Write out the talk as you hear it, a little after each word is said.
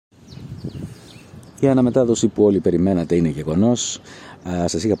Η αναμετάδοση που όλοι περιμένατε είναι γεγονός.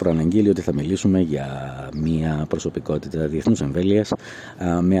 Σας είχα προαναγγείλει ότι θα μιλήσουμε για μια προσωπικότητα διεθνούς εμβέλειας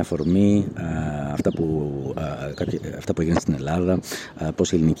με αφορμή αυτά που έγιναν στην Ελλάδα,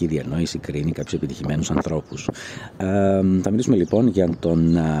 πώς η ελληνική διανόηση κρίνει κάποιους επιτυχημένους ανθρώπους. Θα μιλήσουμε λοιπόν για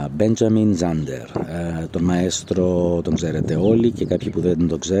τον Μπέντζαμιν Ζάντερ, τον μαέστρο. Τον ξέρετε όλοι, και κάποιοι που δεν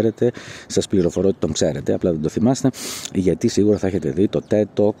τον ξέρετε σας πληροφορώ ότι τον ξέρετε, απλά δεν το θυμάστε, γιατί σίγουρα θα έχετε δει το TED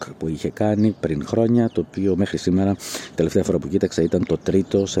Talk που είχε κάνει πριν χρόνια, το οποίο μέχρι σήμερα, τελευταία φορά που κοίταξα, ήταν το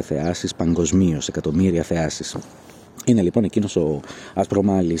τρίτο σε θεάσεις παγκοσμίως, εκατομμύρια θεάσεις. Είναι λοιπόν εκείνος ο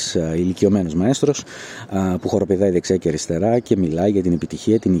ασπρομάλης ηλικιωμένος μαέστρος που χοροπηδάει δεξιά και αριστερά και μιλάει για την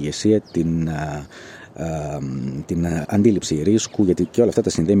επιτυχία, την ηγεσία, την αντίληψη ρίσκου, γιατί και όλα αυτά τα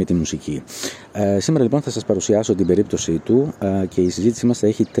συνδέει με τη μουσική. Σήμερα λοιπόν θα σας παρουσιάσω την περίπτωσή του και η συζήτησή μας θα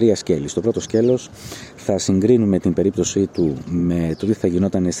έχει τρία σκέλη. Στο πρώτο σκέλος θα συγκρίνουμε την περίπτωσή του με το τι θα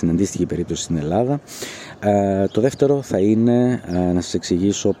γινόταν στην αντίστοιχη περίπτωση στην Ελλάδα. Το δεύτερο θα είναι να σας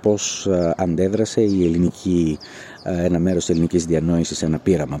εξηγήσω πώς αντέδρασε ένα μέρος της ελληνικής διανόησης σε ένα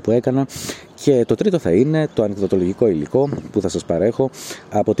πείραμα που έκανα, και το τρίτο θα είναι το ανεκδοτολογικό υλικό που θα σας παρέχω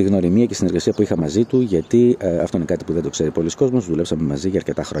από τη γνωριμία και συνεργασία που είχα μαζί του, γιατί αυτό είναι κάτι που δεν το ξέρει πολλοί κόσμος, δουλέψαμε μαζί για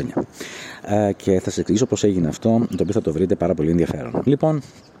αρκετά χρόνια και θα σας εξηγήσω πώς έγινε αυτό, το οποίο θα το βρείτε πάρα πολύ ενδιαφέρον. Λοιπόν,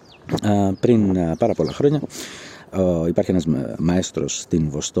 πριν πάρα πολλά χρόνια υπάρχει ένας μαέστρος στην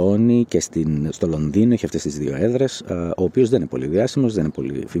Βοστόνη και στο Λονδίνο, έχει αυτές τις δύο έδρες, ο οποίος δεν είναι πολύ διάσημος, δεν είναι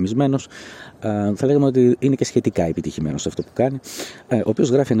πολύ φημισμένος, θα λέγαμε ότι είναι και σχετικά επιτυχημένος σε αυτό που κάνει, ο οποίος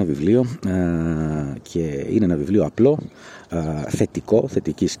γράφει ένα βιβλίο και είναι ένα βιβλίο απλό,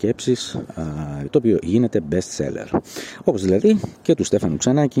 θετικής σκέψης, το οποίο γίνεται best seller, όπως δηλαδή και του Στέφανου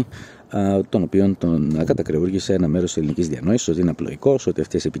Ξανάκη, τον οποίον τον κατακρεούργησε ένα μέρος της ελληνικής διανόησης, ότι είναι απλοϊκός, ότι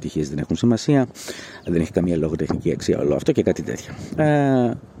αυτές οι επιτυχίες δεν έχουν σημασία, δεν έχει καμία λογοτεχνική αξία όλο αυτό και κάτι τέτοιο.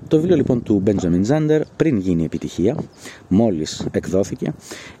 Το βιβλίο λοιπόν του Μπέντζαμιν Ζάντερ, πριν γίνει επιτυχία, μόλις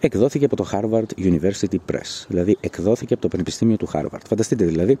εκδόθηκε από το Harvard University Press, δηλαδή εκδόθηκε από το Πανεπιστήμιο του Harvard. Φανταστείτε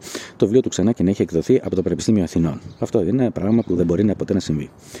δηλαδή το βιβλίο του Ξανάκη να έχει εκδοθεί από το Πανεπιστήμιο Αθηνών. Αυτό είναι πράγμα που δεν μπορεί ποτέ να συμβεί.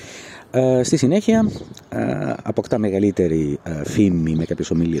 Στη συνέχεια αποκτά μεγαλύτερη φήμη με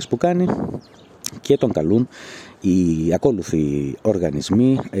κάποιες ομιλίες που κάνει και τον καλούν οι ακόλουθοι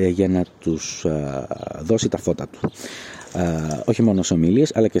οργανισμοί για να τους δώσει τα φώτα του. Όχι μόνο σε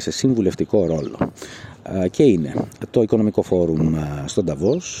ομιλίες αλλά και σε συμβουλευτικό ρόλο. Και είναι το Οικονομικό Φόρουμ στον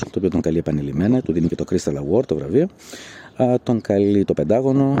Νταβός, το οποίο τον καλεί επανειλημμένα, του δίνει και το Crystal Award, το βραβείο. Τον καλεί το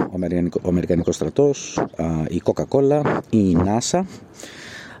Πεντάγωνο, ο Αμερικανικός στρατός, η Coca-Cola, η NASA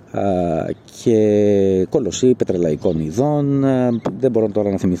και κολοσσοί πετρελαϊκών ειδών. Δεν μπορώ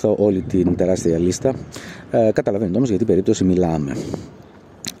τώρα να θυμηθώ όλη την τεράστια λίστα. Καταλαβαίνετε όμως γιατί περίπτωση μιλάμε.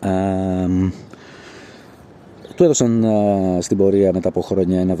 Του έδωσαν στην πορεία μετά από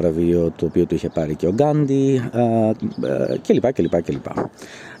χρόνια ένα βραβείο το οποίο του είχε πάρει και ο Γκάντι κλπ.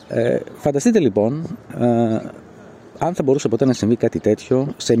 Φανταστείτε λοιπόν αν θα μπορούσε ποτέ να συμβεί κάτι τέτοιο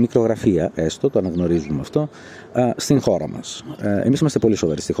σε μικρογραφία, έστω, το αναγνωρίζουμε αυτό, στην χώρα μας. Εμείς είμαστε πολύ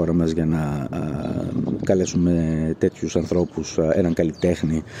σοβαροί στη χώρα μας για να καλέσουμε τέτοιους ανθρώπους, έναν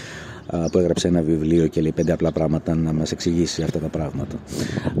καλλιτέχνη που έγραψε ένα βιβλίο και λέει 5 απλά πράγματα, να μας εξηγήσει αυτά τα πράγματα.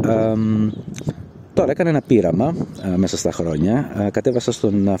 Τώρα έκανε ένα πείραμα μέσα στα χρόνια. Κατέβασα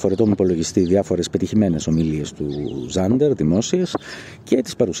στον φορητό μου υπολογιστή διάφορες πετυχημένες ομιλίες του Ζάντερ, δημόσιες, και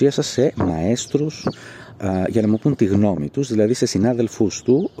τις παρουσίασα σε μαέστρους για να μου πούν τη γνώμη τους, δηλαδή σε συνάδελφούς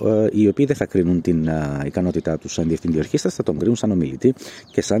του, οι οποίοι δεν θα κρίνουν την ικανότητά του σαν διευθυντή ορχήστρας, θα τον κρίνουν σαν ομιλητή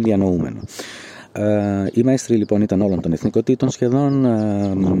και σαν διανοούμενο. Οι μαέστροι λοιπόν ήταν όλων των εθνικοτήτων σχεδόν,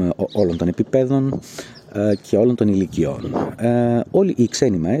 όλων των επιπέδων και όλων των ηλικιών. Όλοι οι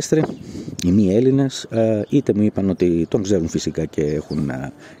ξένοι μαέστροι, οι μη Έλληνες, είτε μου είπαν ότι τον ξέρουν φυσικά και έχουν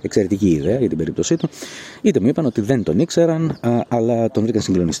εξαιρετική ιδέα για την περίπτωσή του, είτε μου είπαν ότι δεν τον ήξεραν, αλλά τον βρήκαν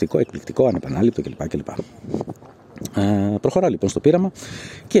συγκλονιστικό, εκπληκτικό, ανεπανάληπτο κλπ. Προχωρά λοιπόν στο πείραμα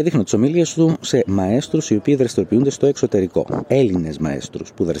και δείχνω τις ομιλίες του σε μαέστρους οι οποίοι δραστηριοποιούνται στο εξωτερικό. Έλληνες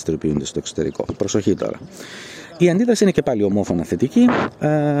μαέστρους που δραστηριοποιούνται στο εξωτερικό. Προσοχή τώρα. Η αντίδραση είναι και πάλι ομόφωνα θετική,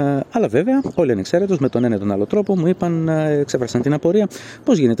 αλλά βέβαια όλοι ανεξαίρετος με τον ένα ή τον άλλο τρόπο μου είπαν, εξέφρασαν την απορία,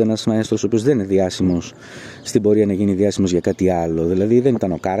 πώς γίνεται ένας μαέστρος ο οποίος δεν είναι διάσημος στην πορεία να γίνει διάσημος για κάτι άλλο. Δηλαδή δεν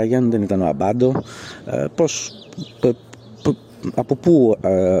ήταν ο Κάραγιαν, δεν ήταν ο Αμπάντο, από πού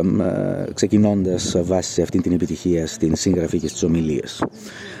ξεκινώντας βάσει αυτή την επιτυχία στην συγγραφή και στις ομιλίες.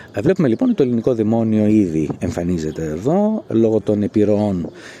 Βλέπουμε λοιπόν ότι το ελληνικό δαιμόνιο ήδη εμφανίζεται εδώ, λόγω των επιρροών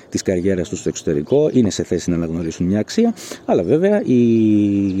της καριέρας του στο εξωτερικό, είναι σε θέση να αναγνωρίσουν μια αξία, αλλά βέβαια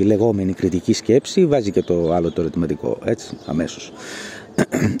η λεγόμενη κριτική σκέψη βάζει και το άλλο το ερωτηματικό, έτσι, αμέσως.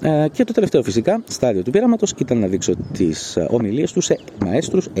 Και το τελευταίο φυσικά στάδιο του πειράματος ήταν να δείξω τις ομιλίες του σε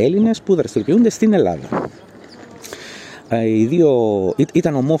μαέστρους Έλληνες που δραστηριοποιούνται στην Ελλάδα. Οι δύο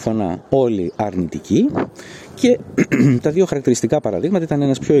ήταν ομόφωνα όλοι αρνητικοί και τα δύο χαρακτηριστικά παραδείγματα ήταν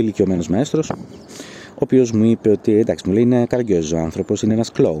ένας πιο ηλικιωμένος μαέστρος, ο οποίος μου είπε ότι εντάξει, μου λέει, είναι καραγκιόζος ο άνθρωπος, είναι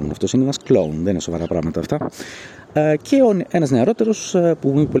ένας κλόουν, αυτός είναι ένας κλόουν, δεν είναι σοβαρά πράγματα αυτά. Και ένας νεαρότερος που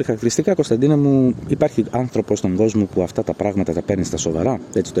μου είπε πολύ χαρακτηριστικά, Κωνσταντίνα μου, υπάρχει άνθρωπος στον κόσμο που αυτά τα πράγματα τα παίρνει στα σοβαρά,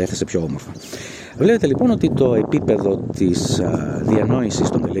 έτσι το έθεσε πιο όμορφα. Βλέπετε λοιπόν ότι το επίπεδο της διανόησης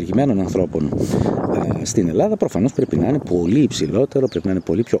των καλλιεργημένων ανθρώπων στην Ελλάδα προφανώς πρέπει να είναι πολύ υψηλότερο, πρέπει να είναι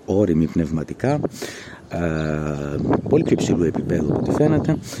πολύ πιο όριμοι πνευματικά, πολύ πιο υψηλού επίπεδου από ό,τι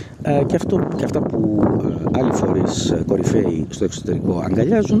φαίνεται, και αυτά που άλλοι φορείς κορυφαίοι στο εξωτερικό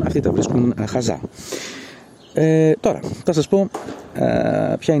αγκαλιάζουν, αυτοί τα βρίσκουν χαζά. Τώρα, θα σας πω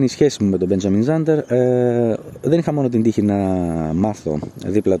ποια είναι η σχέση μου με τον Μπέντζαμιν Ζάντερ. Δεν είχα μόνο την τύχη να μάθω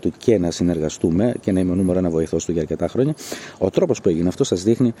δίπλα του και να συνεργαστούμε και να είμαι ο νούμερο ένα βοηθός του για αρκετά χρόνια. Ο τρόπος που έγινε αυτό σας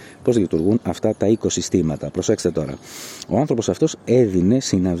δείχνει πώς λειτουργούν αυτά τα οικοσυστήματα. Προσέξτε τώρα. Ο άνθρωπος αυτός έδινε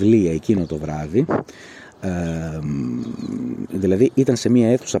συναυλία εκείνο το βράδυ. Δηλαδή ήταν σε μια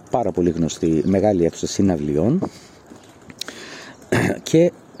αίθουσα πάρα πολύ γνωστή, μεγάλη αίθουσα συναυλιών,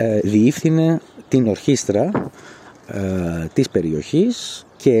 και διεύθυνε την ορχήστρα της περιοχής,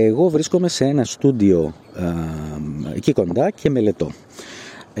 και εγώ βρίσκομαι σε ένα στούντιο εκεί κοντά και μελετώ.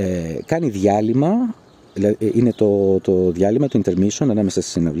 Κάνει διάλειμμα, είναι το διάλειμμα, το intermission ανάμεσα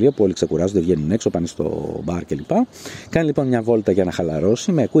στη συναυλία που όλοι ξεκουράζονται, βγαίνουν έξω, πάνε στο μπαρ κλπ. Κάνει λοιπόν μια βόλτα για να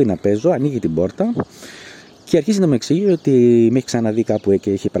χαλαρώσει, με ακούει να παίζω, ανοίγει την πόρτα και αρχίζει να μου εξηγεί ότι με έχει ξαναδεί κάπου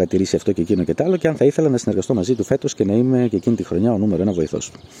και έχει παρατηρήσει αυτό και εκείνο και τ' άλλο, και αν θα ήθελα να συνεργαστώ μαζί του φέτος και να είμαι και εκείνη τη χρονιά ο νούμερο ένα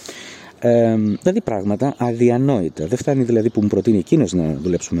βοηθός του. Δηλαδή πράγματα αδιανόητα. Δεν φτάνει δηλαδή που μου προτείνει εκείνος να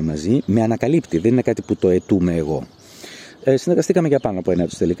δουλέψουμε μαζί, με ανακαλύπτει, δεν είναι κάτι που το αιτούμε εγώ. Συνεργαστήκαμε για πάνω από 1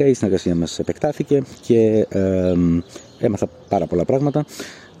 έτος τελικά, η συνεργασία μας επεκτάθηκε και έμαθα πάρα πολλά πράγματα.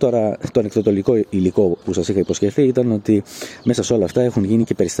 Τώρα, το ανεκδοτολικό υλικό που σας είχα υποσχεθεί ήταν ότι μέσα σε όλα αυτά έχουν γίνει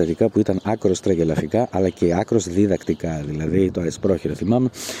και περιστατικά που ήταν άκρως τραγελαφικά, αλλά και άκρως διδακτικά. Δηλαδή, το πρόχειρο θυμάμαι,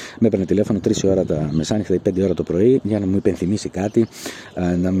 με έπαιρνε τηλέφωνο 3 ώρα τα μεσάνυχτα ή 5 ώρα το πρωί για να μου υπενθυμίσει κάτι,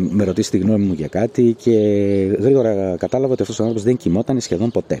 να με ρωτήσει τη γνώμη μου για κάτι, και γρήγορα κατάλαβα ότι αυτός ο άνθρωπος δεν κοιμόταν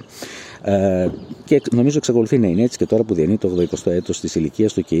σχεδόν ποτέ. Και νομίζω εξακολουθεί να είναι έτσι και τώρα που διανύει το 80ο έτος της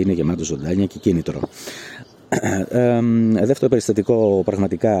ηλικίας του και είναι γεμάτο ζωντάνια και κίνητρο. Δεύτερο περιστατικό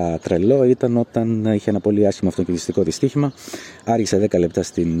πραγματικά τρελό ήταν όταν είχε ένα πολύ άσχημο αυτοκινητιστικό δυστύχημα. Άργησε 10 λεπτά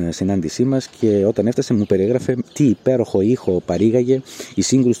στην συνάντησή μας και όταν έφτασε μου περιέγραφε τι υπέροχο ήχο παρήγαγε η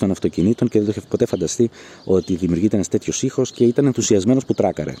σύγκρουση των αυτοκινήτων και δεν το είχε ποτέ φανταστεί ότι δημιουργείται ένας τέτοιος ήχος, και ήταν ενθουσιασμένος που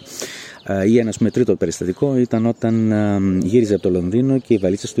τράκαρε. Ή ένα τρίτο περιστατικό ήταν όταν γύριζε από το Λονδίνο και οι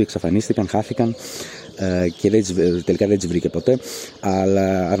βαλίτσες του εξαφανίστηκαν, χάθηκαν και τελικά δεν τις βρήκε ποτέ,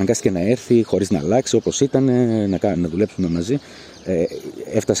 αλλά αναγκάστηκε να έρθει χωρίς να αλλάξει όπως ήταν, να δουλέψουμε μαζί.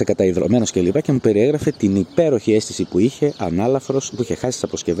 Έφτασε καταϊδρωμένος και μου περιέγραφε την υπέροχη αίσθηση που είχε ανάλαφρος, που είχε χάσει τις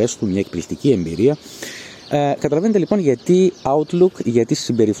αποσκευές του, μια εκπληκτική εμπειρία. Καταλαβαίνετε λοιπόν γιατί outlook, γιατί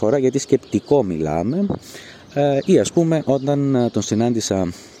συμπεριφορά, γιατί σκεπτικό μιλάμε. Ή ας πούμε όταν τον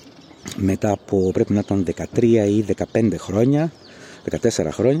συνάντησα μετά από πρέπει να ήταν 13 ή 15 χρόνια,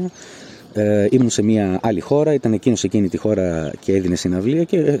 14 χρόνια, ήμουν σε μια άλλη χώρα, ήταν εκείνος σε εκείνη τη χώρα και έδινε συναυλία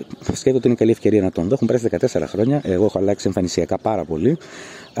και σκέφτομαι ότι είναι καλή ευκαιρία να τον δω. Έχουν περάσει 14 χρόνια, εγώ έχω αλλάξει εμφανισιακά πάρα πολύ,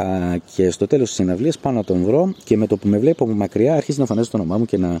 και στο τέλος της συναυλίας πάω να τον βρω και με το που με βλέπω από μακριά αρχίζει να φανάζει το όνομά μου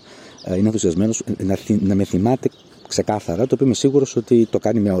και να είναι ενθουσιασμένος, να με θυμάται ξεκάθαρα, το οποίο είμαι σίγουρος ότι το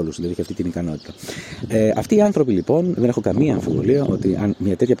κάνει με όλους, δηλαδή έχει αυτή την ικανότητα. Αυτοί οι άνθρωποι λοιπόν, δεν έχω καμία αμφιβολία ότι αν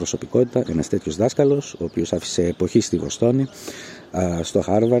μια τέτοια προσωπικότητα, ένας τέτοιος δάσκαλος, ο οποίος άφησε εποχή στη Βοστόνη, στο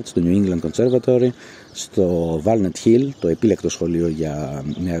Harvard, στο New England Conservatory, στο Walnut Hill, το επίλεκτο σχολείο για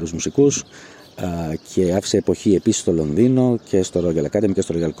νεαρούς μουσικούς, και άφησε εποχή επίσης στο Λονδίνο και στο Royal Academy και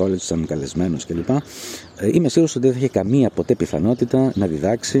στο Royal College σαν καλεσμένος κλπ. Είμαι σίγουρος ότι δεν θα είχε καμία ποτέ πιθανότητα να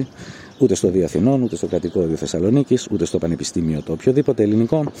διδάξει ούτε στο Δίο Αθηνών, ούτε στο Κρατικό Δίο Θεσσαλονίκης, ούτε στο Πανεπιστήμιο το οποιοδήποτε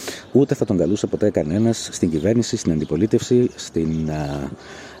ελληνικό, ούτε θα τον καλούσε ποτέ κανένας στην κυβέρνηση, στην αντιπολίτευση,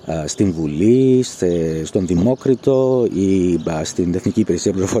 στην Βουλή, στον Δημόκριτο ή στην Εθνική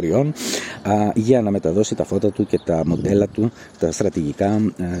Υπηρεσία Πληροφοριών, για να μεταδώσει τα φώτα του και τα μοντέλα του, τα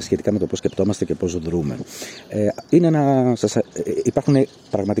στρατηγικά σχετικά με το πώς σκεπτόμαστε και πώς δρούμε. Υπάρχουν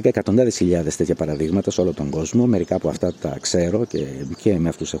πραγματικά εκατοντάδες χιλιάδες τέτοια παραδείγματα σε όλο τον κόσμο. Μερικά από αυτά τα ξέρω και με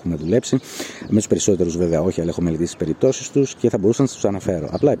αυτούς έχουμε δουλέψει. Με τους περισσότερους βέβαια όχι, αλλά έχω μελετήσει τις περιπτώσεις τους και θα μπορούσα να τους αναφέρω.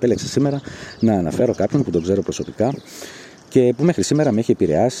 Απλά επέλεξα σήμερα να αναφέρω κάποιον που τον ξέρω προσωπικά και που μέχρι σήμερα με έχει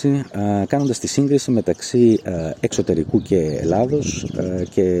επηρεάσει, κάνοντας τη σύγκριση μεταξύ εξωτερικού και Ελλάδος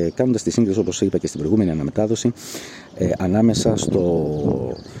και κάνοντας τη σύγκριση, όπως είπα και στην προηγούμενη αναμετάδοση, ανάμεσα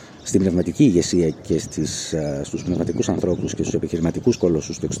στην πνευματική ηγεσία και στους πνευματικούς ανθρώπους και στους επιχειρηματικούς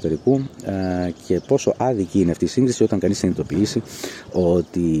κολοσσούς του εξωτερικού, και πόσο άδικη είναι αυτή η σύγκριση όταν κανείς συνειδητοποιήσει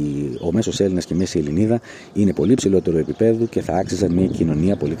ότι ο μέσος Έλληνας και η μέση Ελληνίδα είναι πολύ ψηλότερο επίπεδου και θα άξιζαν μια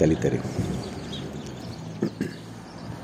κοινωνία πολύ καλύτερη.